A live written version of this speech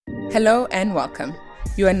Hello and welcome.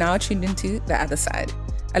 You are now tuned into The Otherside,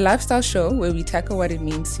 a lifestyle show where we tackle what it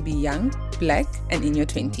means to be young, black, and in your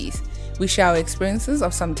 20s. We share our experiences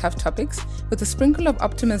of some tough topics with a sprinkle of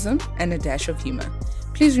optimism and a dash of humor.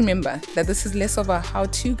 Please remember that this is less of a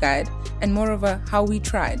how-to guide and more of a how we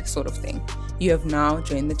tried sort of thing. You have now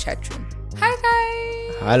joined the chat room. Hi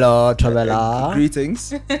guys! Hello, Travela.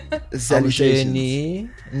 Greetings. Salutations.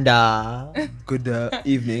 Good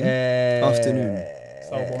evening. Afternoon.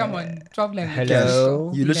 Come on, 12 languages.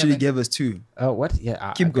 Hello. You literally gave us two. What?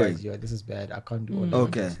 Yeah. Keep going. Guys, this is bad. I can't do all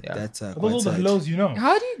Okay. Yeah. That's Those are all the hellos you know.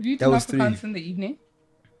 How do you greet That was Afrikaans three. in the evening?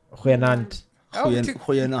 Goeienaand.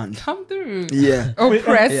 Goeienaand. Come through. Yeah.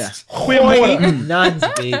 Oppressed. Goeiemorgen.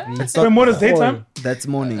 Goeienaand, baby. Goeiemorgen is daytime. That's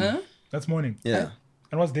morning. That's morning. Yeah.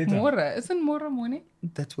 And what's daytime? Mora. Isn't Mora morning?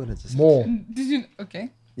 That's what it is. More. Did you? Okay.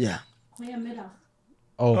 Yeah.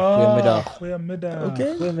 Oh, goeiemiddag. Goeiemiddag.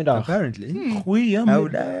 Okay. Goeiemiddag. Apparently.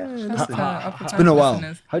 Goeiemiddag. It's been a while.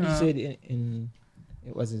 How do you say it in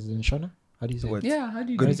was it in Shona? How do you say What? it? Yeah, how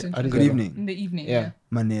do you Good, greet in good evening. in the evening? Yeah.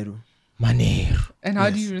 Manero. Maneiro. And how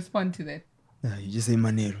do Yes. you respond to that? Yeah, you just say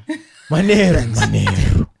manero.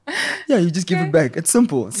 Maneiro. Yeah, you just give it back. It's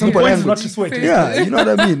simple. Simple Points not language. to sweat. Yeah, you know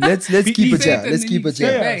what I mean? Let's keep it easy. here. Let's keep it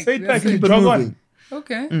here. Yeah, say it back and Keep it jog moving. on.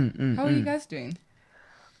 Okay. How are you guys doing?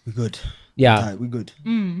 We're good. Yeah. We're good.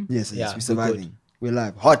 Yes, Yeah, we're we're surviving. We're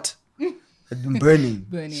alive. Hot. It's been burning.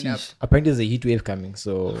 Burning up. Apparently there's a heat wave coming,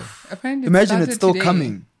 so Apparently, Imagine it it's still today.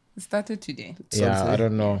 coming. It started today. yeah, I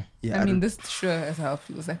don't know. Yeah, I mean, this sure as hell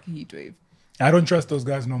feels like a heat wave. I don't trust those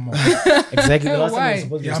guys no more. Exactly. The last time Why? it was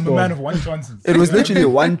supposed to be Yeah, I'm a storm. man of one chances. it was literally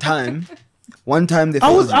one time. One time they I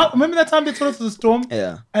was froze out. Remember that time they told us to the storm?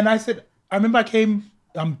 Yeah. And I said, I remember I came.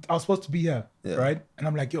 I was supposed to be here, Yeah. right? And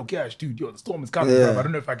I'm like, yo, Cash, dude, the storm is coming, Yeah. bro. I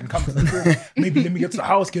don't know if I can come to the crib. Maybe let me get to the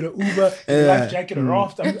house, get an Uber, get a Yeah. life jacket, a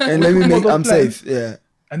raft. and let me all make those I'm plans. safe. Yeah.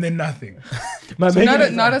 And then nothing. My So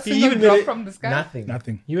man- not a he single even drop made it- from the sky? Nothing.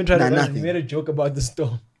 Nothing. You even tried to nothing. he made a joke about the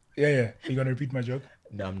storm. Yeah. You gonna repeat my joke?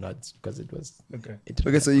 No, I'm not, because it was. Okay.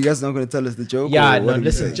 Okay, so you guys not gonna tell us the joke? Yeah, or no, what are we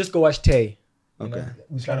listen, saying? just go watch Tay. You Okay. know,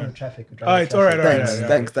 we're trying on traffic. All right, all right. Thanks,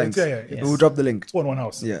 yeah. thanks. Yeah. We'll drop the link. It's all in one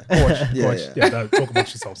house. Yeah. Go watch. Yeah, Go watch. yeah. Talk about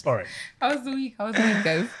yourselves. All right. How was the week?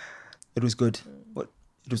 Guys? It was good. What?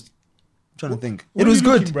 It was. I'm trying to think. What It are was you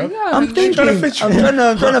good. looking, bro? Yeah, I'm it was thinking. trying to fetch I'm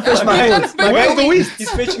trying to fetch my thoughts. Where's the week? He's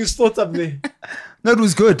fetching his thoughts up there. No, it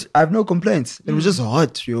was good. I have no complaints. It was just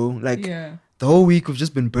hot, yo. Like Yeah. the whole week we've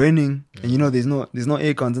just been burning, and you know there's no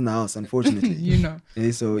air cons in the house, unfortunately. You know.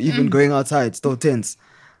 Yeah, so even going outside, still tense.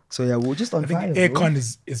 So yeah, we're just on I think fire. bro.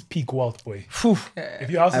 aircon is peak wealth, boy. Phew. If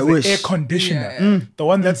your house I is wish. an air conditioner, Yeah. the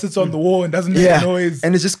one that sits on the wall and doesn't make Yeah, noise,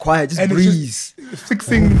 and it's just quiet, just And it's breeze.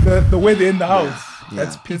 fixing the weather in the house.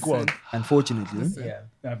 That's peak Listen. wealth. Unfortunately. Yeah.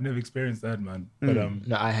 I've never experienced that, man. But No,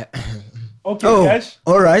 okay, Oh, Cash.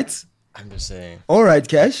 all right, I'm just saying. all right,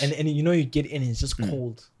 Cash. And you know you get in, it's just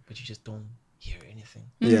cold, but you just don't hear anything.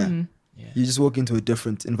 Yeah. Yeah. You just walk into a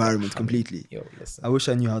different environment completely. Yo, listen. I wish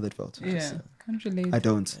I knew how that felt. Yeah. Can't relate. I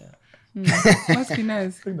don't. Must be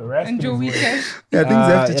nice. I think the rest And your is week, way- Cash? Yeah, things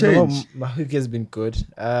have to at the moment, change. my week has been good.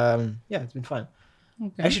 Yeah, it's been fun.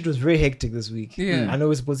 Okay. Actually, it was very hectic this week. Yeah. I know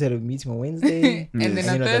we're supposed to have a meeting on Wednesday. And then Yes.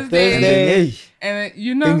 on You know, the Thursday, And then, hey, and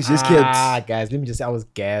you know, things just kept. Guys, let me just say I was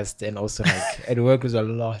gassed, and also like at work was a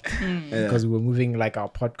lot Yeah. because we were moving like our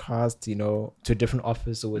podcast, to a different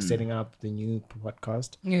office. So we're setting up the new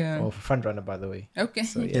podcast. yeah. Oh, for front runner, by the way. Okay.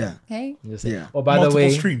 So yeah. Yeah. Okay. I'm just saying. Yeah. Oh, by multiple the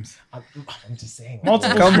way, streams. I'm just saying.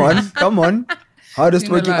 Multiple Come on. Hardest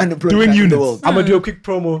Doing a working lot. unemployed Doing man in the units. world. I'm gonna do a quick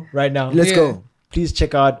promo right now. Let's Yeah. go. Please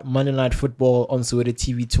check out Monday Night Football on Soweto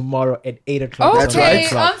TV tomorrow at 8 o'clock. That's Okay,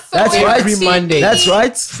 right. I'm so That's right. Every Monday. That's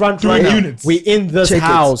right. Front Doing runner. units. We in this Check it.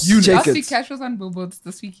 house. You check Last it. week, Cash was on billboards.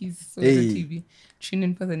 This week, he's so Hey. TV. Tune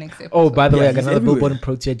in for the next episode. Oh, by the way, Yeah, I got he's another everywhere. billboard in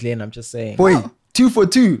Protea Glen. I'm just saying. Boy, 2 for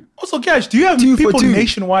 2. Also, Cash, do you have 2 for people 2.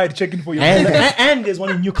 nationwide checking for your And there's one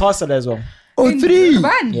in Newcastle as well. Oh, In 3.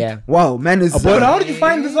 Durban. Yeah. Wow, man is But how did you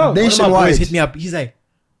find this out? They- One of my boys Nationwide. hit me up. He's like,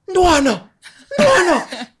 no.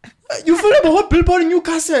 You feel about what billboard in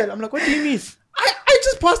Newcastle? I'm like, what do you mean? I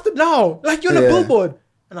just passed it now. Like you're on a Yeah. billboard.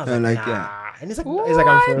 And I was And like, like, nah. yeah. And he's like,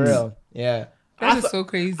 I'm for What? real. Yeah. That I is thought- so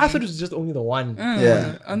crazy. I thought it was just only the one.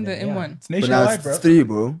 Yeah. On the M1. It's But now nationwide, bro. it's 3,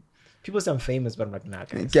 bro. People say I'm famous, but I'm like, nah,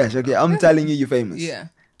 guys. Cash, okay, I'm telling you, you're famous. Yeah.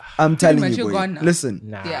 I'm telling much you, you're boy. gone now. Listen,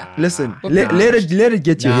 Nah. Yeah. listen. But Let it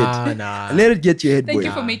get your head. Nah. Let it get your head, Thank boy.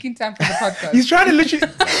 you for making time for the podcast. He's trying to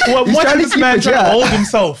literally. Well, He's watch trying to this keep man it, trying to yeah. hold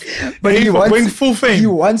himself. But he wants going full fame. He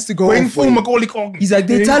wants to go Going all full for it. Macaulay Culkin. He's like,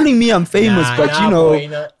 they're telling me I'm famous, but you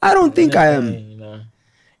know, I don't think I am.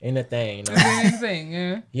 Anything. Anything,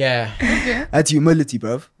 yeah. Yeah. Okay. That's humility,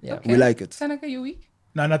 bruv. Yeah. Okay. We like it. Sanaka, your week?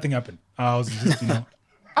 Nah, nothing happened. I was just,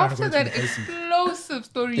 After going to that be crazy. explosive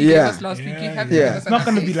story you Yeah. gave us last week, you have to give us It's an not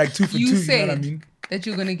going to update. be like 2 for 2, You you said know what I mean? that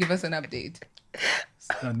you're going to give us an update.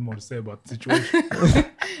 There's nothing more to say about the situation.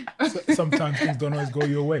 Sometimes things don't always go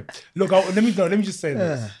your way. Look, let me just say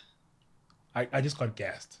this. I just got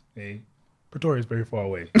gassed. Hey, Pretoria is very far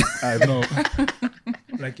away. I have no,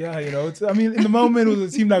 like, yeah, you know, I mean, in the moment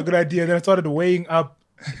it seemed like a good idea. Then I started weighing up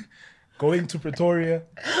going to Pretoria.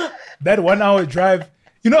 That 1 hour drive,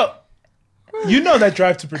 you know that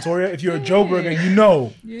drive to Pretoria. If you're a Joe Burger, you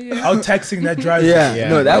know how taxing that drive is. Yeah,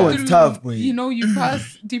 no, that was tough, boy. You know, you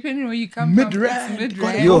pass, depending where you come Mid-rand, from, it's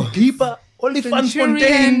Yo. Mid-rand, Deeper, Olifants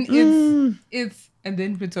Centurion, Fontaine. it's, and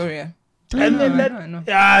then Pretoria. And then I know.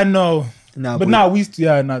 Yeah, I know. Nah, But boy. now we used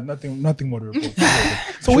to, nothing more to report.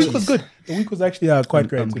 So week was good. The week was actually quite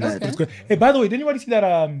great. I'm It was- glad. it was good. Hey, by the way, did anybody see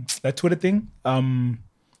that Twitter thing?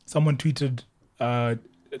 Someone tweeted,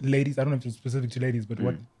 ladies. I don't know if it's specific to ladies, but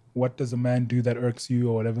what does a man do that irks you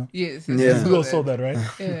or whatever? Yes. Yeah. We all saw that, right?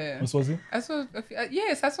 Yeah. What was it? I saw,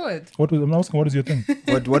 yes, I saw it. I'm asking, what is your thing?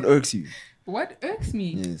 What irks you? What irks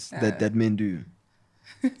me? Yes, that men do.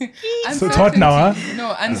 So it's hot now, huh? Uncertainty.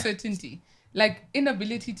 No, uncertainty. Like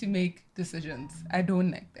inability to make decisions. I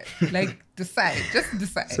don't like that. Like decide. Just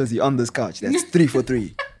decide. So is he on this couch? That's 3 for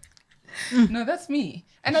 3. No, that's me.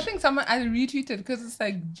 And I think I retweeted because it's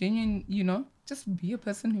like genuine, you know, just be a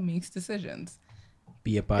person who makes decisions.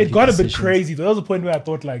 Be about It got a bit decisions. crazy. There was a point where I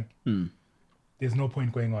thought like, there's no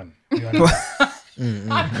point going on. You know what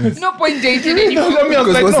I mean? No point dating anymore. I mean, I was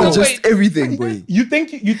Because like, wasn't no. just everything, boy. You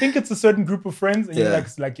think it's a certain group of friends, and Yeah.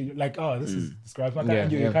 you're like, oh, this is describes my guy, Yeah,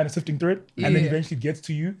 and you're yeah. kind of sifting through it, and then Yeah. eventually it gets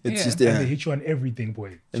to you, It's Yeah. just and they yeah. hit you on everything,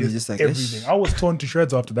 boy. And you're just like, everything. "Ish." I was torn to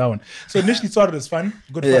shreds after that one. So initially started as fun,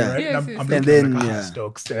 good fun, Yeah. right? Yes, and yes, I'm yes. looking And like, then, yeah.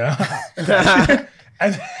 Stokes, yeah.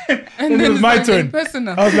 and then it was it's my like turn.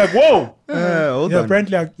 personal. I was like, whoa. Hold Yeah, on.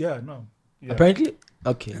 apparently, Yeah. Apparently,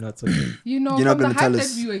 okay, not okay. You know, You're not from the gonna tell hype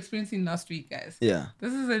us. that we were experiencing last week, guys. Yeah.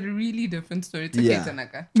 This is a really different story. It's okay, Yeah.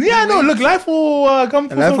 Tanaka. Yeah, no, look, life will come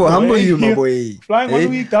full And life will circle, humble eh? you, my boy. Flying one Eh?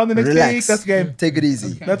 week, down the next Relax. week, that's game. Take it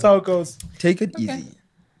easy. Okay. That's how it goes. Take it Okay. easy.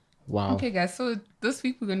 Wow. Okay, guys. So this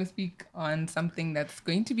week we're going to speak on something that's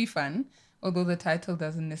going to be fun, although the title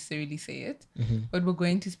doesn't necessarily say it. But we're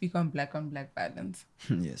going to speak on black violence,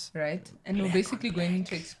 Yes. right? And we're basically going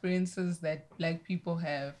into experiences that black people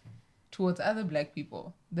have towards other black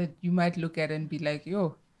people that you might look at and be like,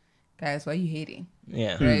 yo, guys, why are you hating?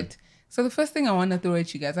 Yeah. Right? So the first thing I want to throw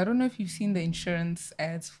at you guys, I don't know if you've seen the insurance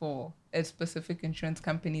ads for a specific insurance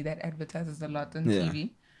company that advertises a lot on Yeah. TV.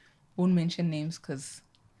 Won't mention names because,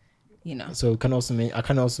 you know. So I can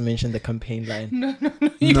also mention the campaign line. No,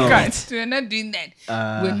 you No. can't. We're not doing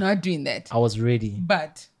that. We're not doing that. I was ready.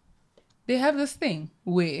 But they have this thing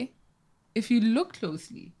where if you look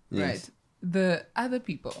closely, Yes. right, the other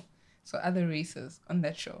people, so other races on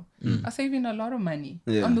that show, are saving a lot of money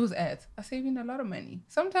Yeah. on those ads, are saving a lot of money.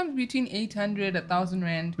 Sometimes between 800, 1,000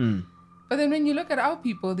 Rand. But then when you look at our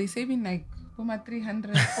people, they're saving like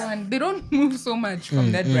 300, 400. They don't move so much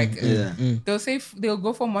from that bracket. Yeah. They'll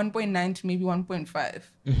go from 1.9 to maybe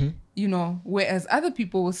 1.5. You know, whereas other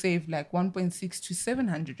people will save like 1.6 to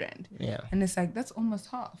 700 Rand. Yeah. And it's like, that's almost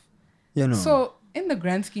half. You know. So in the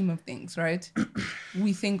grand scheme of things, right,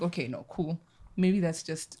 we think, okay, no, cool. Maybe that's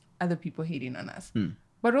just other people hating on us.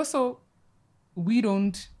 But also, we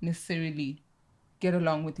don't necessarily get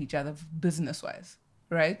along with each other business-wise,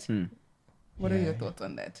 right? What are your thoughts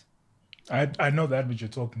on that? I know that what you're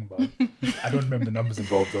talking about. I don't remember the numbers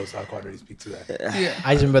involved though, so I can't really speak to that. Yeah.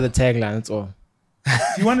 I just remember the tagline. That's all. Do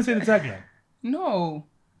you want to say the tagline? No.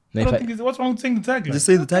 No, I don't if I- think what's wrong with saying the tagline? Just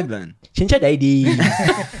say the tagline. Change that ID.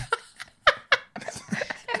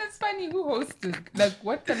 And it's funny, who hosted? Like,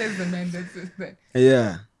 what color is the man that says that?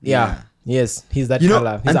 Yeah. Yeah. Yes, he's that You know,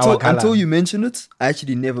 color. He's our color. until you mentioned it, I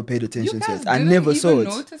actually never paid You attention to guys it. I didn't never even saw it.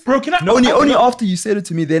 notice Bro, can I? Only after you said it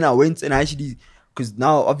to me, then I went and I actually, because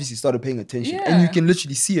now obviously started paying attention, and you Yeah. can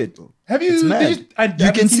literally see it, bro. Have you? It's mad. I You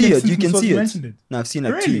haven't can seen see it. since You can Muso's see mentioned it. No, I've seen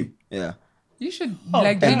like Really? 2. Yeah. You should Oh,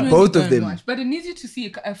 like and genuinely both go of and them. watch. But it needs you to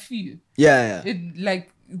see a few. Yeah. It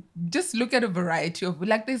like just look at a variety of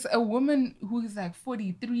like there's a woman who is like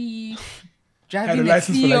 43 Had driving a a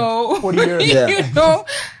license for Clio. like 40 years. Yeah. You know,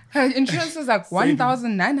 her insurance is like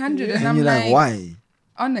 1,900, and And I'm you're like, like, why?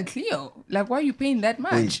 on a Clio, like why are you paying that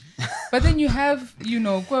much? But then you have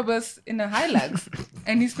Kobus in a Hilux,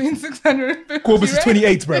 and he's paying 650. Corbus is Rand.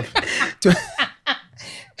 28, bro.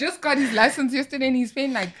 Just got his license yesterday, and he's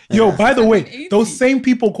paying like Yo, by the way, 680. those same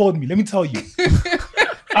people called me. Let me tell you.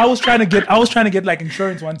 I was trying to get like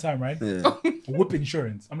insurance one time, right? Yeah. Whip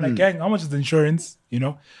insurance. I'm like, gang, how much is the insurance? You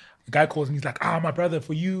know, the guy calls me. He's like, my brother,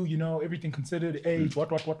 for you, everything considered, age, what.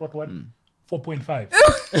 4.5.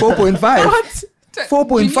 4.5. What?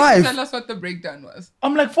 4.5. You need to tell us what the breakdown was.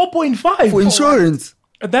 I'm like 4.5 For insurance.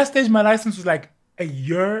 At that stage, my license was like a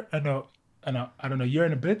year and a year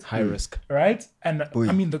and a bit. High risk. Right? And Boy.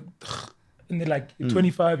 I mean, and they're like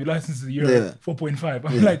 25, your license is a year, Yeah. 4.5.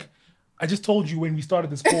 I'm like, I just told you when we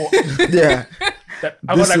started this sport Yeah. that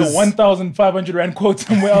I got This like is- a 1,500 rand quote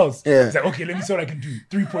somewhere else. Yeah. It's like, okay, let me see what I can do.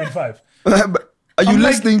 3.5. But are you I'm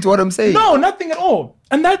like- listening to what I'm saying? No, nothing at all.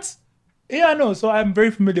 And that's, yeah, I know. So I'm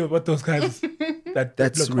very familiar with what those guys,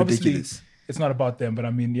 That's look, obviously, ridiculous. it's not about them, but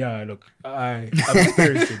I mean, yeah, look, I've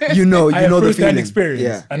experienced it. You know I have the first-hand feeling. experience.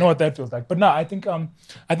 Yeah. I know what that feels like. But no, I think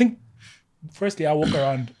firstly, I walk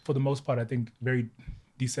around for the most part, I think very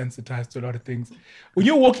desensitized to a lot of things. When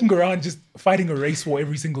you're walking around just fighting a race war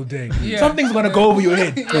every single day, Yeah. something's gonna go over your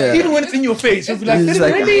head. Yeah. Even when it's in your face, you'll be like, It's did it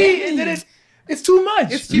like- really? Did it? It's too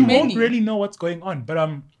much. It's too you many. won't really know what's going on. But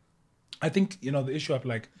I think, the issue of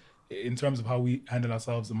like, in terms of how we handle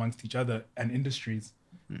ourselves amongst each other and industries,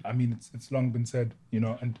 I mean, it's long been said,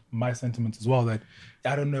 and my sentiments as well, that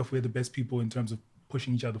I don't know if we're the best people in terms of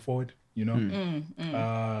pushing each other forward,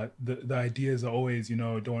 The ideas are always,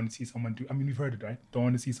 don't want to see someone do, I mean, we've heard it, right? Don't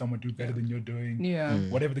want to see someone do better than you're doing. Yeah.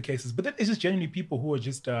 Whatever the case is. But then it's just genuinely people who are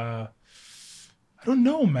just, I don't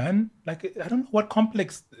know, man. Like, I don't know what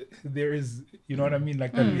complex there is, you know what I mean?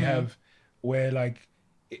 Like that we have where like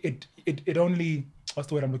it only, what's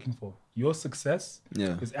the word I'm looking for? Your success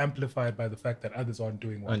is amplified by the fact that others aren't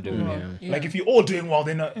doing well. Yeah. Like if you're all doing well,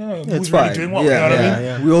 then who's It's really fine. doing well? Yeah, You know what yeah, I mean?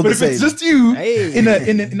 yeah. We all But the if it's same. just you Hey.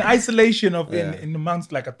 in isolation of in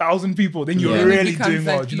amongst like 1,000 people, then you're Yeah. really It becomes doing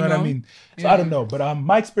well. like, Do you know what I mean? So I don't know. But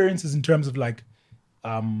my experiences in terms of like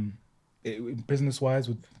business wise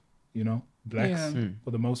with blacks Yeah.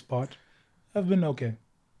 for the most part have been okay.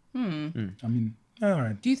 I mean, all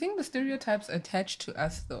right. Do you think the stereotypes attached to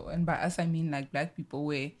us though, and by us I mean like black people,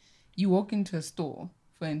 where you walk into a store,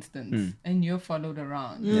 for instance, and you're followed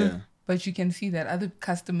around, but you can see that other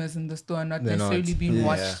customers in the store are not They're necessarily not. being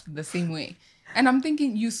watched the same way. And I'm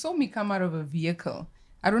thinking, you saw me come out of a vehicle.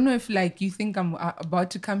 I don't know if like you think I'm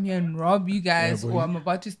about to come here and rob you guys, or I'm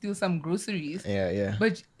about to steal some groceries. Yeah.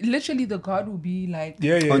 But literally the guard will be like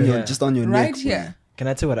Just on your right neck. here. Can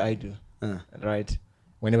I tell you what I do? Right.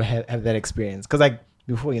 Whenever I have that experience. Because like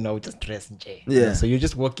before, we just dress in J. Yeah. So you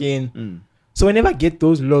just walk in. So whenever I get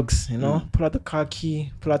those looks, pull out the car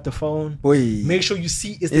key, pull out the phone. Boy. Make sure you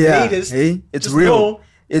see it's the Yeah. latest. Hey, it's Just real. know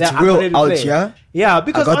It's that I'm real ready to out play. here. Yeah,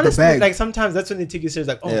 because got the honestly, bag. like sometimes that's when they take you serious.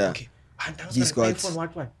 Like, oh, Yeah. okay. I'm He's gonna play got- phone,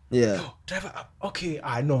 what? Yeah. Oh, driver up. Okay,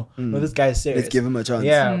 I know. No, this guy is serious. Let's give him a chance.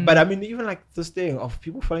 Yeah, but I mean, even like this thing of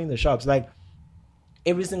people following the shops, like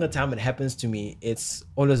every single time it happens to me, it's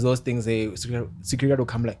always those things. Security will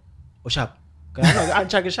come like, oh, shop. I'm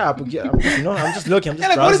checking shop. I'm just looking. I'm just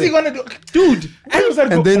Like, what is he browsing. gonna do, dude?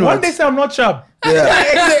 And then one what? day say I'm not sharp.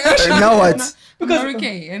 Yeah. And now what? Because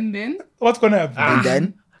okay, and then What's gonna happen? And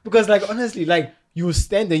then? Because like honestly, like you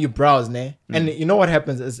stand there, you browse, ne? And you know what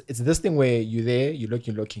happens is it's this thing where you're there, you're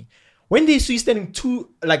looking. When they see you standing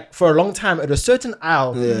for a long time at a certain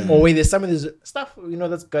aisle, or where there's some of this stuff,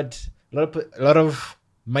 that's got a lot of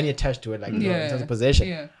money attached to it, like in terms of possession.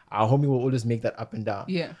 Yeah. Our homie will always make that up and down.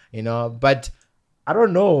 Yeah. But I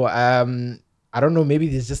don't know. I don't know. Maybe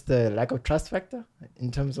there's just a lack of trust factor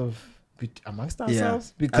in terms of amongst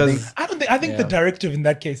ourselves. Because I think the directive in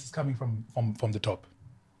that case is coming from the top.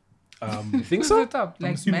 you think who's so? the top? I'm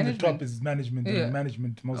Like assuming management. the top is management, Yeah. and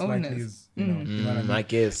management most Owners. likely is you know what I mean. I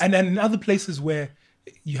guess. And then in other places where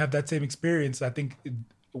you have that same experience, I think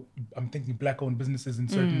I'm thinking black-owned businesses in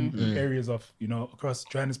certain areas of across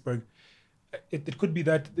Johannesburg. It could be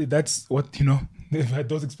that that's what they've had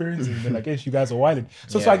those experiences. And they're like, "Yes, you guys are wilding."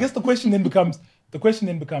 So I guess the question then becomes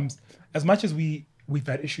as much as we've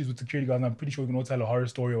had issues with security guards, and I'm pretty sure we can all tell a horror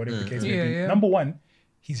story or whatever the case may be. Yeah. Number one,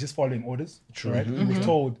 he's just following orders. True. Right? He was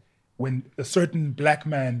told when a certain black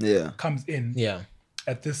man comes in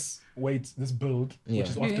at this weight, this build, which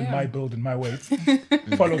is often my build and my weight,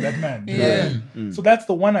 follow that man. You know what I mean? So that's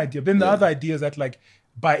the one idea. Then the other idea is that like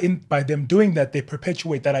by them doing that, they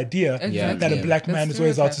perpetuate that idea that a black man is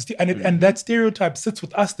always out to steal, and that stereotype sits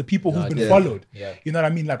with us, the people who've been followed. Yeah. You know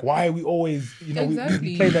what I mean? Like, why are we always, we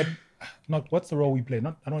Exactly. play that. Not what's the role we play?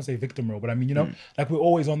 Not I don't want to say victim role, but I mean, like we're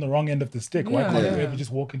always on the wrong end of the stick. Why can't we ever just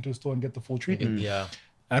walk into a store and get the full treatment? Yeah.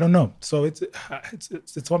 I don't know. So it's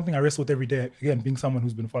something I wrestle with every day. Again, being someone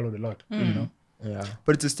who's been followed a lot. Yeah.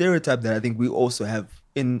 But it's a stereotype that I think we also have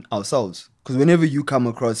in ourselves. Because whenever you come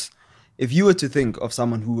across, if you were to think of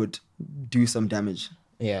someone who would do some damage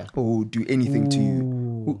Yeah. or do anything to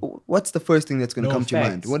you, what's the first thing that's going to No come to your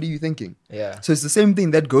mind? facts. What are you thinking? Yeah. So it's the same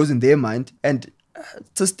thing that goes in their mind. And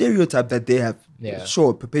it's a stereotype that they have, Yeah.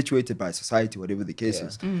 sure, perpetuated by society, whatever the case Yeah.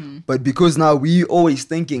 is. But because now we always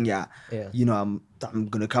thinking, Yeah. you know, I'm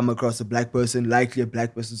gonna come across a black person, likely a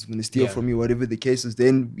black person's gonna steal Yeah. from me, whatever the case is.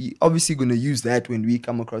 Then we obviously gonna use that when we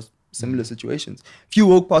come across similar situations. If you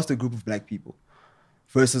walk past a group of black people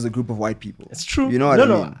versus a group of white people, It's true. You know what I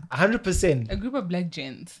no, mean? 100%. A group of black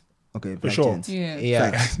gents. Okay, black sure. gents. Yeah.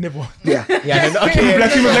 Yeah. Facts. Never. Yeah. Yeah. No, okay.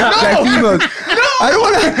 Black females. I don't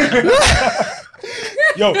wanna.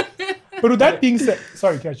 Yo, but with that being said,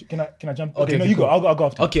 sorry, can I jump? Okay, no, you go. I'll go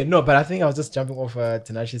after. Okay, no, but I think I was just jumping off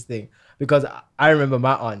Tinashe's thing because I remember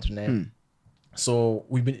my aunt, né? So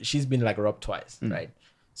she's been like robbed twice, right?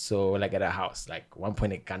 So like at her house, like one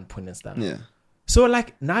point at gunpoint and stuff. Yeah. So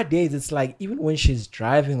like nowadays, it's like even when she's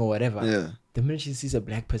driving or whatever, Yeah. the minute she sees a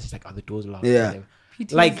black person, she's like, "Oh, the door's locked." Yeah. whatever.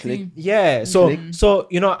 PTSD. Like yeah. So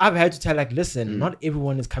you know, I've had to tell like, listen, not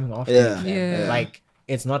everyone is coming after Yeah. you. Yeah. Man. Like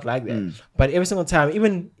it's not like that. But every single time,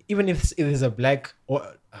 even if there's a black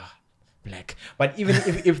or black, but even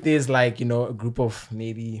if there's like, you know, a group of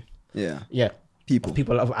maybe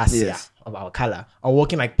people of us, Yes. of our color, are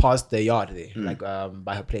walking like past the yard there, like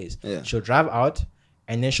by her place. Yeah. She'll drive out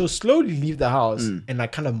and then she'll slowly leave the house and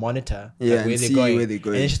like kind of monitor Yeah, like, where and they're see going. where they're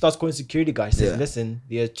going. And then she starts calling security guys. She says, Yeah. listen,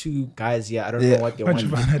 there are two guys here. I don't Yeah. know what they Bunch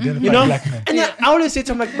of want. unidentified You know, black men. and then I always say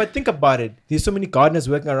to him like, but think about it. There's so many gardeners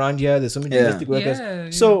working around here. There's so many Yeah. domestic workers. Yeah, yeah.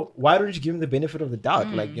 So why don't you give them the benefit of the doubt?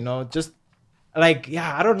 Like, you know, just like,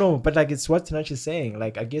 yeah, I don't know, but like it's what Tinashe is saying.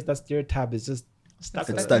 Like, I guess that stereotype is just stuck.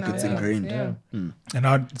 It's with stuck. us. It's Yeah. ingrained. Yeah. And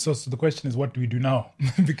now, so the question is, what do we do now?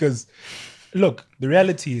 Because, look, the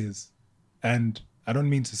reality is, and I don't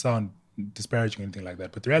mean to sound disparaging or anything like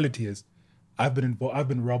that, but the reality is, I've been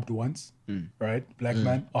robbed once, right? Black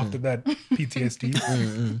man. After that,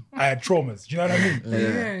 PTSD. I had traumas. Do you know what I mean?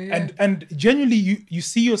 Yeah. And genuinely, you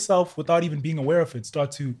see yourself without even being aware of it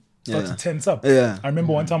start to tense up. Yeah. I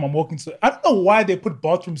remember one time I'm walking to. I don't know why they put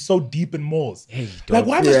bathrooms so deep in malls. Hey, Like, dog.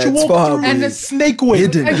 why Yeah, must you it's walk far through away. and the snake way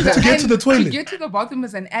Hidden. to get to the To toilet? get to the bathroom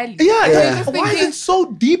is an alley. Yeah, So yeah. you're just Why is thinking, it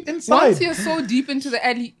so deep inside? once you're so deep into the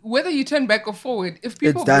alley, whether you turn back or forward, if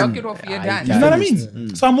people It's done. block it off, you're Ah, done. you You know what I Finished.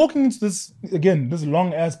 mean? So I'm walking into this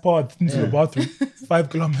long ass path into the bathroom, 5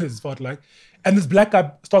 kilometers felt like, and this black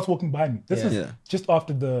guy starts walking behind me. This is Yeah. just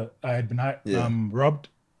after I had been Yeah. robbed.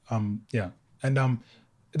 And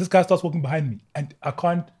this guy starts walking behind me, and I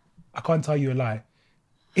can't tell you a lie.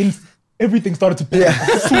 Everything started to pay. I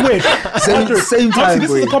swear. Same time.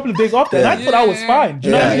 This is a couple of days after, and I thought I was fine. Do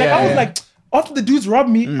you know what I mean? Like, I was like, after the dudes robbed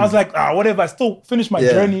me, I was like, whatever. I still finished my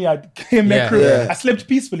journey. I came back. I slept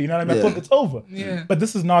peacefully. You know what I mean? I thought it's over. Yeah. But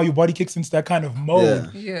this is now your body kicks into that kind of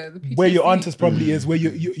mode Yeah, the where your PTSD. aunt is probably is, where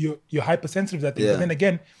you're hypersensitive to that thing. Yeah. But then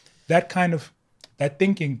again, that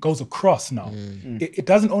thinking goes across now. It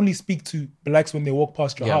doesn't only speak to blacks when they walk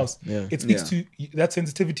past your house. Yeah. It speaks to that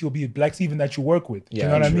sensitivity will be blacks even that you work with. Do you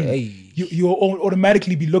know what I true. mean? Hey. You'll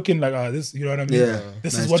automatically be looking like, this, you know what I mean? Yeah.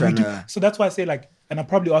 This Nice is what we do. trying to- So that's why I say like, and I'm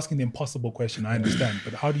probably asking the impossible question, I understand,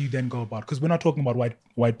 but how do you then go about, because we're not talking about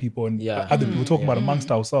white people and other people, we're talking about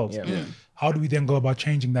amongst ourselves. Yeah. How do we then go about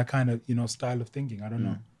changing that kind of, style of thinking? I don't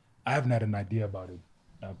know. I haven't had an idea about it,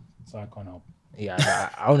 so I can't help. Yeah,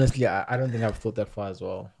 I honestly, I don't think I've thought that far as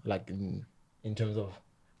well. Like in terms of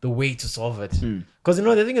the way to solve it, because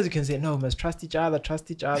the thing is, you can say no, we must trust each other. It's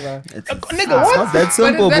Nigga, it's what? not that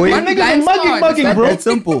simple, But is that boy. one Niggas blind are mugging, spot? Is that- bro. That's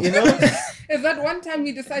simple. You know, Is that one time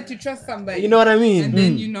you decide to trust somebody? you know what I mean. And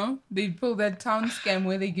then, they pull that town scam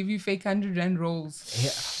where they give you fake 100 rolls. Yeah.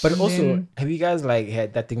 But also, then- have you guys like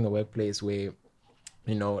had that thing in the workplace where,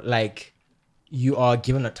 like you are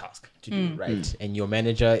given a task to do, right? And your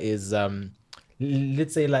manager is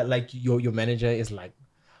let's say like your manager is like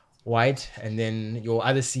white, and then your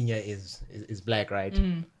other senior is black, right?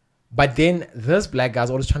 But then this black guy's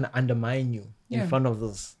always trying to undermine you in front of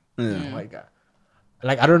this white guy.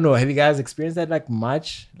 Like, I don't know, have you guys experienced that like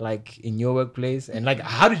much, like in your workplace? And like,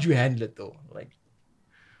 how did you handle it though? Like,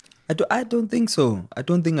 I don't think so. I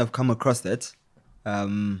don't think I've come across that.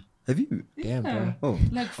 Have you? damn, bro. Oh,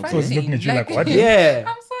 Like So I was looking at you like, what? Yeah,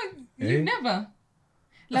 I'm sorry. You never.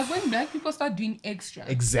 Like when black people start doing extra.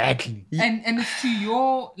 exactly. And it's to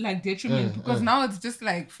your like detriment because now it's just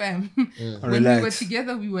like fam. When we Relax. were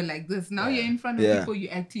together, we were like this. Now you're in front of Yeah. people,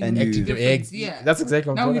 you're acting And you- different. Yeah. That's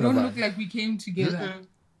exactly what Now I'm we talking don't about. look like we came together.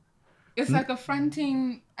 It's like a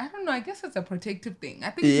fronting. I don't know. I guess it's a protective thing.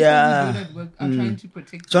 I think people Yeah. who do that work are trying to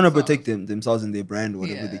protect. trying to themselves. protect themselves and their brand,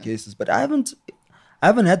 whatever the Yeah. case is. But I haven't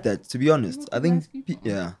had that, to be honest. I think, nice people.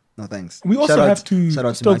 yeah. No, thanks. We also Shout out- have to, shout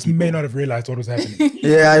out to my Stokes may people. not have realized what was happening.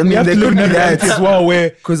 Yeah, I mean, We have they to live could in be that reality as that. well, where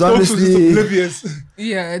 'Cause Stokes was just honestly- oblivious.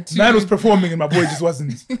 Yeah. Man was performing and my boy just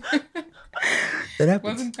wasn't. That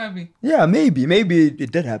happens. Wasn't coming. Yeah, maybe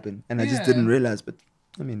it did happen, and I just Yeah. didn't realize. But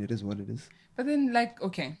I mean, it is what it is. But then, like,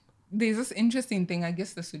 okay, there's this interesting thing. I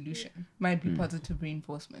guess the solution might be positive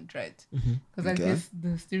reinforcement, right? Because I Okay. guess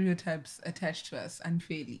the stereotypes attached to us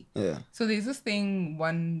unfairly. Yeah. So there's this thing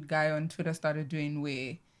one guy on Twitter started doing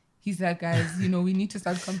where he's like, guys, we need to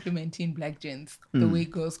start complimenting black gents the way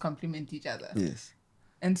girls compliment each other. Yes.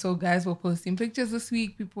 And so guys were posting pictures this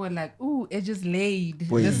week. People were like, ooh, edges laid.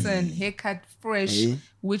 Boy. Listen, haircut fresh. Eh?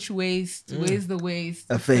 Which waist? Where's the waist?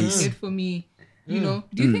 A face. Good for me. Do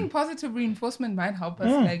you think positive reinforcement might help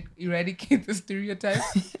us like eradicate the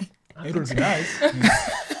stereotypes? It would be nice.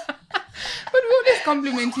 But we're always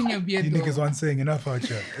complimenting your beard You though. niggas aren't saying enough out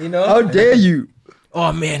here. You know? How dare you?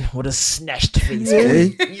 Oh man, what a snatched face.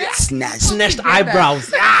 Eh? Snatch. Snatched Get that.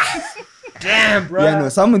 eyebrows. Damn, bro. Yeah, no.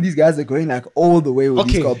 Some of these guys are going like all the way with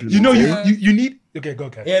Okay, these compliments. You know, eh? you need. Okay, go,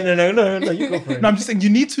 Kat. Yeah, no, you go for it. No, I'm just saying you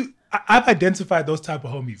need to. I've identified those type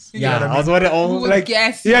of homies. You know Yeah, what I I mean? was wondering. Who Oh, would like,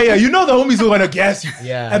 gas you? Yeah. You know the homies who are gonna gas you.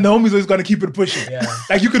 Yeah. And the homies who's gonna keep it pushing. Yeah.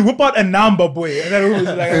 Like you could whip out a number, boy, and then it was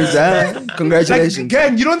like, Exactly. like Congratulations.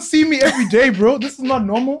 again, you don't see me every day, bro. This is not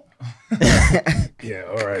normal. Yeah.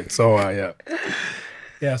 All right. So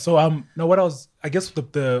yeah. So no. What else? I guess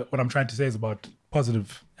the what I'm trying to say is about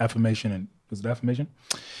positive affirmation and was it affirmation?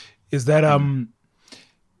 Is that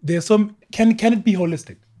there's some can it be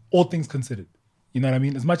holistic? All things considered. You know what I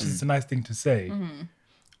mean? As much as it's a nice thing to say,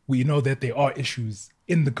 we know that there are issues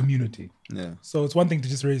in the community. Yeah. So it's one thing to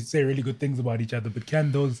just say really good things about each other, but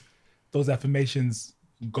can those affirmations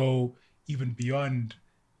go even beyond,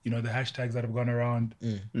 the hashtags that have gone around?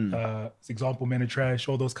 Example, men are trash,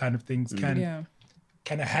 all those kind of things. Can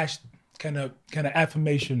an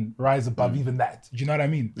affirmation rise above even that? Do you know what I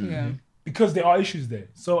mean? Yeah. Because there are issues there.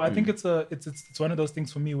 So I think it's one of those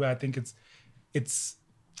things for me where I think it's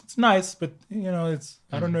nice, but it's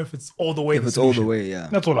I don't know if it's all the way. If the it's all the solution. way, yeah.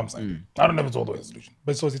 That's all I'm saying. I don't know if it's all the way the solution.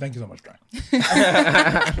 But Sosie, thank you so much, Brian.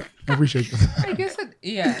 I appreciate you. I guess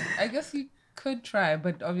I guess you could try,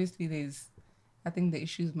 but obviously I think the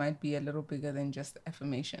issues might be a little bigger than just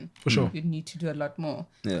affirmation. For sure. You'd need to do a lot more.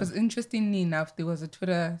 Yeah. Because interestingly enough, there was a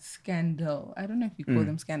Twitter scandal. I don't know if you call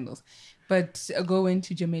them scandals, but a girl went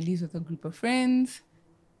to Jameli's with a group of friends.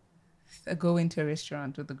 A girl went to a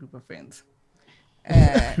restaurant with a group of friends.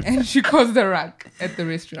 And she caused a ruck at the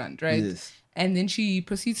restaurant, right? Yes. And then she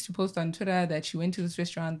proceeds to post on Twitter that she went to this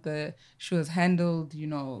restaurant. She was handled,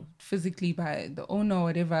 physically by the owner or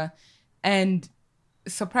whatever. And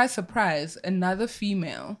surprise, surprise, another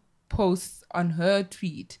female posts on her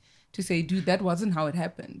tweet to say, dude, that wasn't how it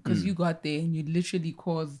happened. Because you got there and you literally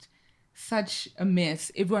caused such a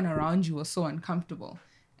mess. Everyone around you was so uncomfortable.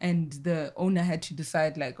 And the owner had to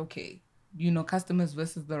decide, like, okay, customers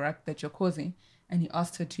versus the ruck that you're causing. And he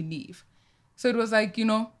asked her to leave. So it was like,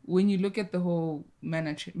 when you look at the whole men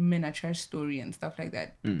are trash story and stuff like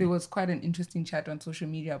that, there was quite an interesting chat on social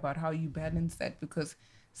media about how you balance that, because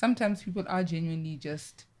sometimes people are genuinely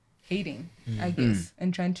just hating, I guess,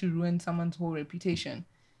 and trying to ruin someone's whole reputation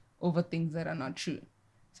over things that are not true.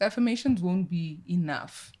 So affirmations won't be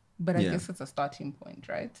enough, but I guess it's a starting point,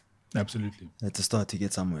 right? Absolutely. It's a start to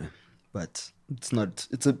get somewhere, but it's not.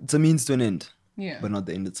 It's a means to an end, Yeah. but not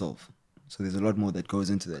the end itself. So there's a lot more that goes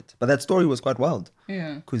into that. But that story was quite wild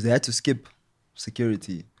Yeah. because they had to skip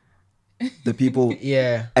security. The people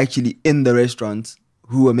yeah. actually in the restaurant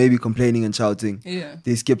who were maybe complaining and shouting, Yeah.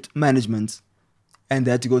 they skipped management and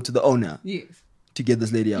they had to go to the owner Yes. to get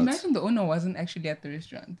this lady out. Imagine the owner wasn't actually at the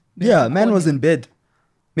restaurant. They Yeah, had to man call was him. in bed,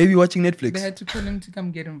 maybe watching Netflix. They had to call him to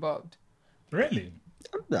come get involved. Really?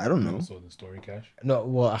 I don't know. I saw the story, Cash. No,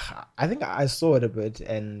 well, I think I saw it a bit,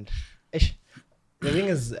 and the thing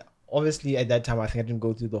is, obviously at that time, I think I didn't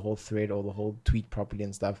go through the whole thread or the whole tweet properly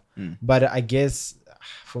and stuff. But I guess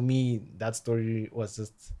for me, that story was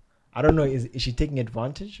just, I don't know, is she taking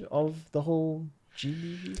advantage of the whole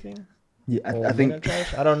GBV thing? Yeah, Or I men are think.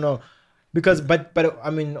 trash? I don't know. Because, but I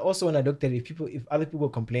mean, also when I looked at it, if other people are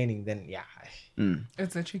complaining, then yeah,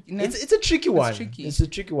 It's a tricky. it's a tricky one. tricky. It's a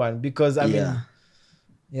tricky one because I mean.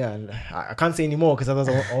 Yeah, and I can't say anymore because otherwise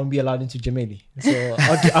I won't be allowed into Jameli. So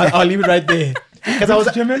I'll leave it right there. Because I was,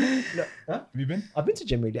 Jamel? no, huh? Have you been? I've been to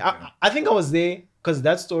Jameli. I think I was there because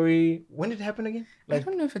that story. When did it happen again? I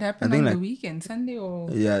don't know if it happened I think on the like- weekend, Sunday or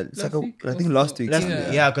Yeah, it's last like week I or think so. last week. Last something.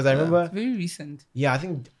 week. Yeah, because I remember. Very recent. Yeah,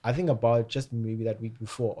 I think about just maybe that week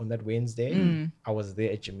before on that Wednesday, I was there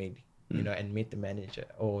at Jameli. And meet the manager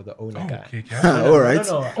or the owner guy. Okay, Cash. All right.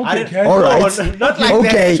 No, Okay, I didn't. Cash. All right. No, not like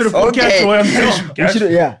Okay. Should have put Cash away on the issue, You Cash.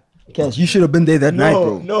 should have, Cash, you should have been there that night,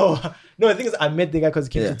 bro. No. The thing is, I met the guy because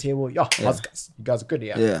he came to Yeah. the table. Yo, how's guys? You guys are good,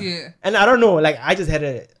 Yeah. Yeah. And I don't know, like I just had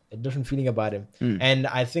a different feeling about him. And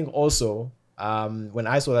I think also when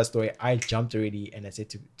I saw that story, I jumped already, and I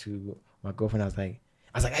said to my girlfriend, I was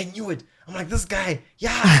like, I knew it. I'm like, this guy,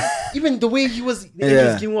 even the way he was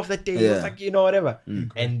getting off that day, he was like, whatever.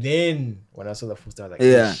 And then when I saw the full story, I was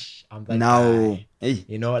like, I'm that guy. Hey,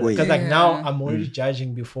 because now I'm already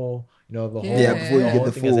judging before the whole before you get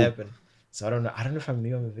the thing has full. happened. So I don't know if I'm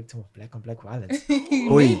a victim of black on black violence.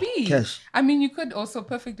 Maybe. Cash. I mean, you could also,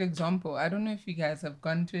 perfect example. I don't know if you guys have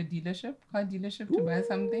gone to a car dealership to buy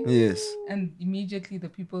something. Yes. And immediately the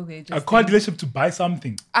people there just A car dealership to buy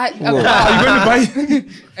something. Are Are you going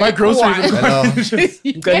to buy groceries at a car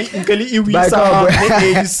dealership? Buy car, boy.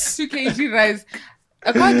 2 kg rice.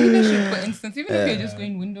 A car dealership, for instance, even if you're just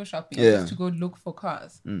going window shopping just to go look for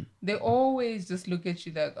cars, they always just look at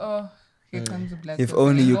you like, oh, here comes a black If person.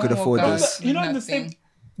 only They you don't could afford walk out this. with You know, in the nothing. same,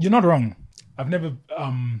 you're not wrong. I've never,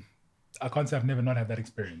 I can't say I've never not had that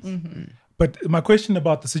experience. But my question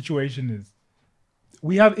about the situation is,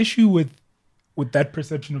 we have issue with that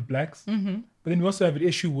perception of blacks, but then we also have an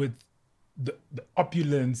issue with the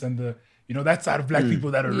opulence and the, that side of black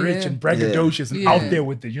people that are rich and braggadocious and out there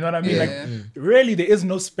with it. You know what I mean? Like, really, there is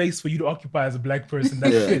no space for you to occupy as a black person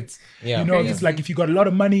that fits. Yeah. It's like if you got a lot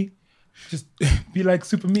of money, just be like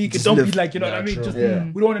super meek and don't be like, what I mean? true. Just we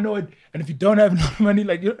don't want to know it. And if you don't have enough money,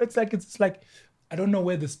 like it's like I don't know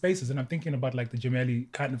where the space is. And I'm thinking about like the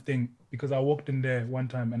Jameli kind of thing, because I walked in there one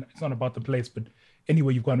time, and it's not about the place, but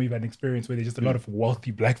anywhere you've gone, we've had an experience where there's just a lot of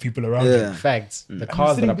wealthy black people around you. Facts. The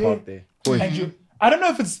cars that are parked there. And I don't know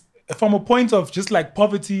if it's from a point of just like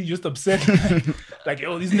poverty, just upset, like,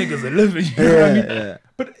 yo, these niggas are living. You know what I mean?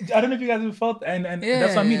 But I don't know if you guys have felt, and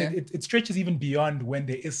that's what I mean. It stretches even beyond when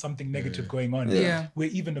there is something negative going on.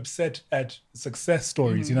 We're even upset at success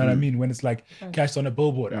stories. You know what I mean? When it's like Cash on a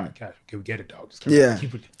billboard. Cash, okay, we get it, dog. Just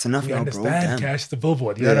keep it. It's enough we now, bro. understand Damn. Cash, the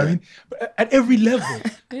billboard. You know what I mean? But at every level,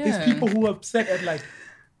 there's people who are upset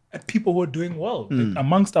at people who are doing well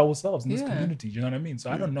amongst ourselves in this community. You know what I mean? So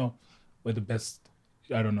I don't know where the best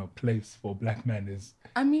place for black man is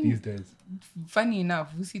these days. Funny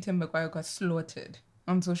enough, Vusi Tembekwayo got slaughtered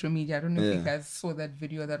on social media. I don't know if you guys saw that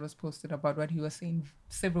video that was posted about what he was saying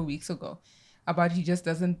several weeks ago, about he just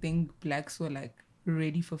doesn't think blacks were like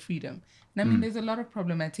ready for freedom. And I mean, there's a lot of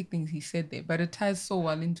problematic things he said there, but it ties so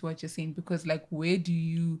well into what you're saying, because like, where do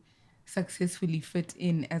you successfully fit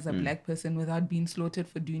in as a black person without being slaughtered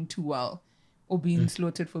for doing too well or being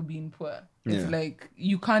slaughtered for being poor? It's like,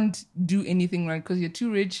 you can't do anything right because you're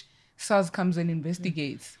too rich. SARS comes and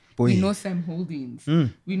investigates. We know Sam Holdings.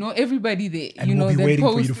 We know everybody there. And you know we'll be that waiting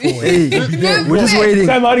for post. you to forward. We're just waiting.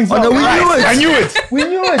 Sam Holdings. Oh, no, we knew it. I knew it. We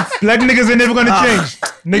knew it. Black niggas are never gonna change.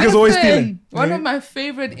 Niggas always stealing. One of my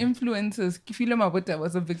favorite influencers, Kifile Mabuta,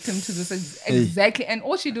 was a victim to this exactly. And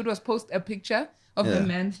all she did was post a picture of the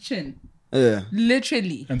man's chin. Yeah.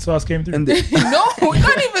 Literally. And SARS came through. And No,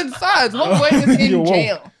 not even SARS. Homeboy is in Yo, whoa.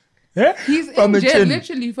 jail. Yeah? He's From in a jail, chin.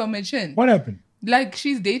 literally from a chin. What happened? Like,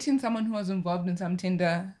 she's dating someone who was involved in some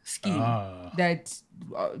tender scheme that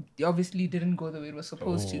obviously didn't go the way it was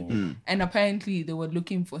supposed to. And apparently they were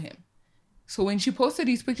looking for him. So when she posted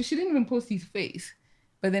his picture, she didn't even post his face.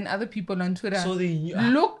 But then other people on Twitter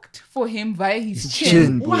looked for him via his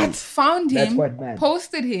chin. What? Found That's him, quite mad.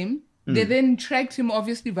 posted him. They then tracked him,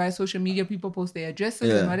 obviously, via social media. People post their addresses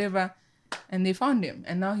and whatever. And they found him.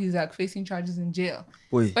 And now he's like facing charges in jail.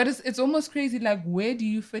 Boy. But it's almost crazy. Like, where do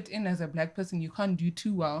you fit in as a black person? You can't do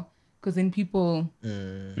too well because then people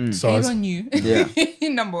hate SARS. on you. Yeah.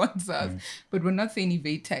 Number one SARS. But we're not saying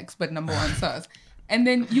evade tax, but number one SARS. And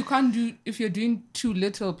then you can't do, if you're doing too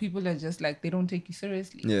little, people are just like, they don't take you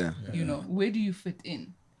seriously. Yeah. You know, where do you fit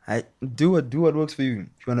in? Do what works for you.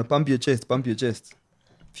 If you want to pump your chest, pump your chest.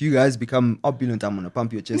 If you guys become opulent, I'm going to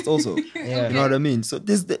pump your chest also. You know what I mean? So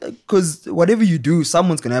this, because whatever you do,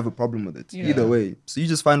 someone's going to have a problem with it. Either way. So you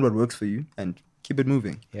just find what works for you and keep it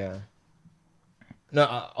moving. Yeah. No,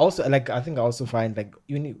 also, like, I think I also find, like,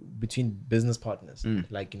 even between business partners,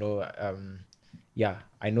 like,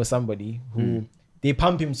 I know somebody who they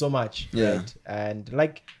pump him so much, right? And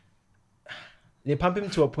like, they pump him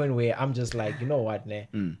to a point where I'm just like, you know what,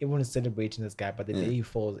 everyone is celebrating this guy, but the day he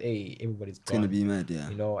falls, everybody's gone. It's going to be mad, yeah.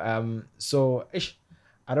 You know, so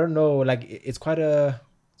I don't know, like, it's quite a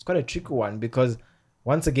tricky one, because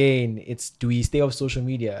once again, it's, do we stay off social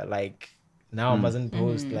media? Like, now I mustn't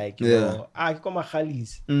post like, you know, I got my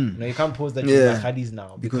khalis. You know, you can't post that you got khalis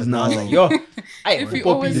now, because now it's like, yo, If you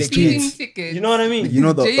always stealing tickets. you know what I mean? You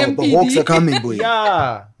know, the hawks are coming, boy.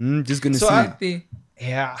 Yeah. Just going to So see.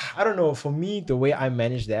 I don't know. For me, the way I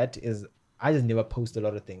manage that is I just never post a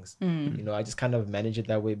lot of things. You know, I just kind of manage it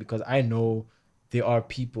that way, because I know there are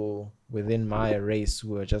people within my race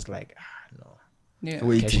who are just like, no, Yeah.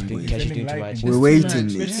 Waiting. Cash Sending you doing too light much. in. We're too waiting.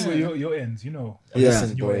 much. Nish. Especially with your ends, you know. Yeah.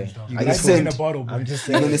 Listen, Your boy. ends, dog. I You just like in send- a bottle, boy. I'm just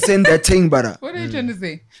I'm gonna saying. send that thing, butter. What are you trying to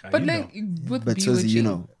say? Ah, But you like with But bewitching, Susie, you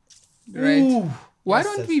know. right? Why Yes,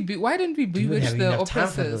 don't yes. why don't we Do you bewitch have the enough time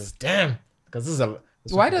for oppressors? this? Damn. Because this is a.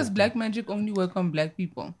 this Why one- does black magic only work on black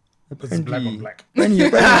people? It's black on black.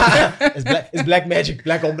 It's black magic,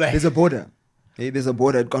 black on black. There's a border. Hey, there's a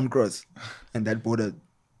border at Concross, and that border,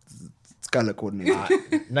 it's color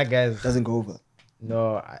coordinated. Nah, guys. Doesn't go over.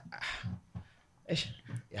 No.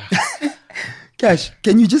 Yeah. Cash,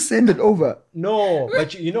 can you just send it over? No,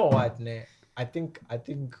 but you know what? Ne? I think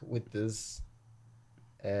with this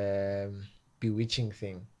bewitching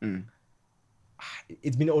thing,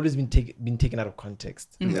 it's always been taken out of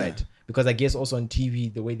context, right? Because I guess also on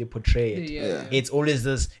TV the way they portray it, Yeah. it's always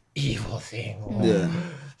this evil thing. Or Yeah.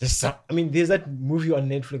 there's that movie on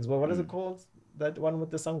Netflix. What is it called? That one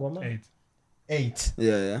with the Sangoma? 8.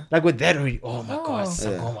 Yeah. Like with that already. Oh my god, Oh.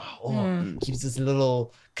 Sangoma. Keeps this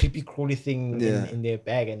little creepy crawly thing Yeah. in their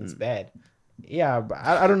bag and it's bad. Yeah, but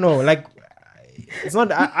I don't know. Like it's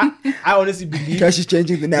not. I honestly believe. Cash is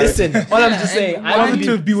changing the narrative. Listen, all I'm just saying. I One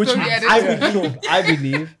believe. story at a I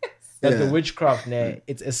believe that the Yeah. witchcraft,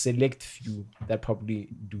 it's a select few that probably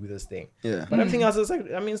do this thing. Yeah. But everything else is like,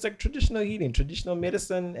 it's like traditional healing, traditional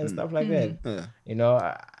medicine, and stuff like that. Yeah. You know,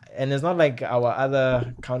 and it's not like our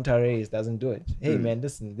other counter race doesn't do it. Hey, man,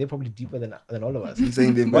 listen, they're probably deeper than all of us. I'm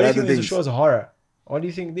saying they've Why got do you other think this things. show is horror? Why do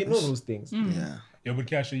you think they know those things? Yeah. Yeah, but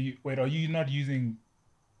Cash, are you not using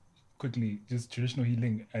quickly just traditional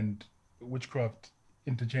healing and witchcraft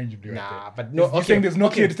interchangeably? Nah, right but there? no. You're Okay, saying there's no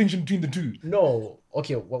okay. clear distinction between the two. No,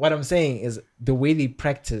 okay. What I'm saying is the way they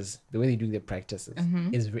practice, the way they do their practices,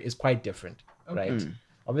 is quite different, right?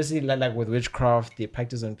 Obviously, like with witchcraft, they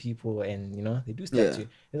practice on people, and they do stuff Yeah. too.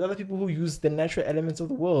 There's other people who use the natural elements of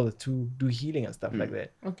the world to do healing and stuff like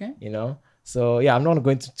that. Okay. So yeah, I'm not going to go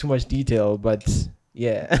into too much detail, but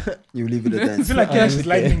yeah, You leave it at I feel that. like Cash is Okay.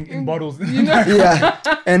 lightning in bottles. Yeah.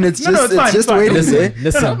 And it's No, just it's fine, it's just it's fine. waiting listen, there.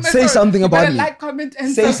 listen. Say something about me. Like, comment,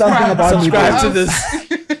 and Say something about me. Subscribe to bro.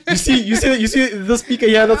 this. You see the speaker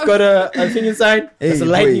here that's got a thing inside. Hey, There's a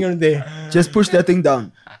lightning boy. on there. Just push that thing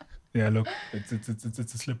down. Yeah, look, it's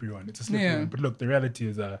a slippery one. It's a slippery Yeah. one. But look, the reality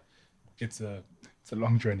is, it's a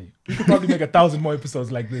long journey. We could probably make 1,000 more episodes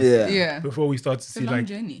like this. Yeah. Yeah. Before we start to It's a see long like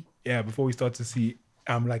journey. before we start to see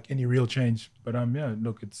like any real change. But yeah,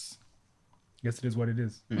 look, I guess it is what it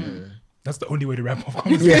is. That's the only way to wrap up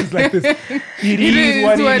conversations like this. It is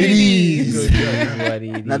what it is. is. Good,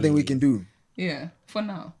 yeah. Nothing we can do. Yeah. For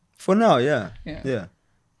now. For now, yeah. Yeah. Yeah.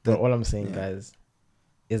 But all I'm saying, guys,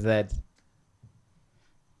 is that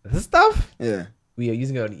this stuff Yeah. we are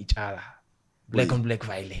using it on each other. Black on black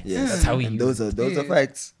violence. Yes. That's how we And use those are Yeah.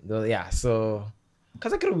 facts. Yeah, so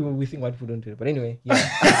because I could we think white people don't do it, but anyway, yeah.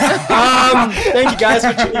 Thank you guys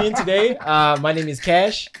for tuning in today. My name is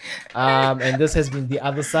Cash, and this has been The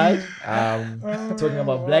Other Side, talking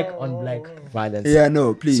about black on black violence. Yeah,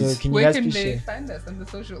 no, please. So can you Where guys can please they share? find us on the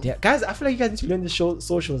socials? Yeah, guys, I feel like you guys need to learn the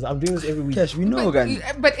socials. I'm doing this every week. Cash, we know, But, guys.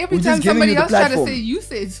 but every We're time just giving somebody you the else try to platform. say you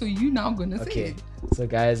said, so you now gonna say Okay, it. so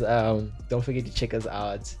guys, don't forget to check us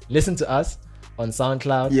out. Listen to us on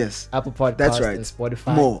SoundCloud, Yes. Apple Podcasts, That's right. and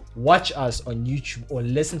Spotify. More. Watch us on YouTube or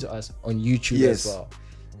listen to us on YouTube Yes. as well.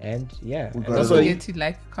 And yeah, and got also, Don't forget to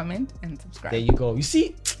like, comment, and subscribe. there you go. You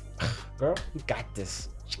see, girl, you got this.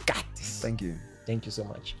 You got this. Thank you. Thank you so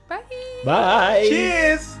much. Bye. Bye.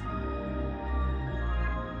 Cheers.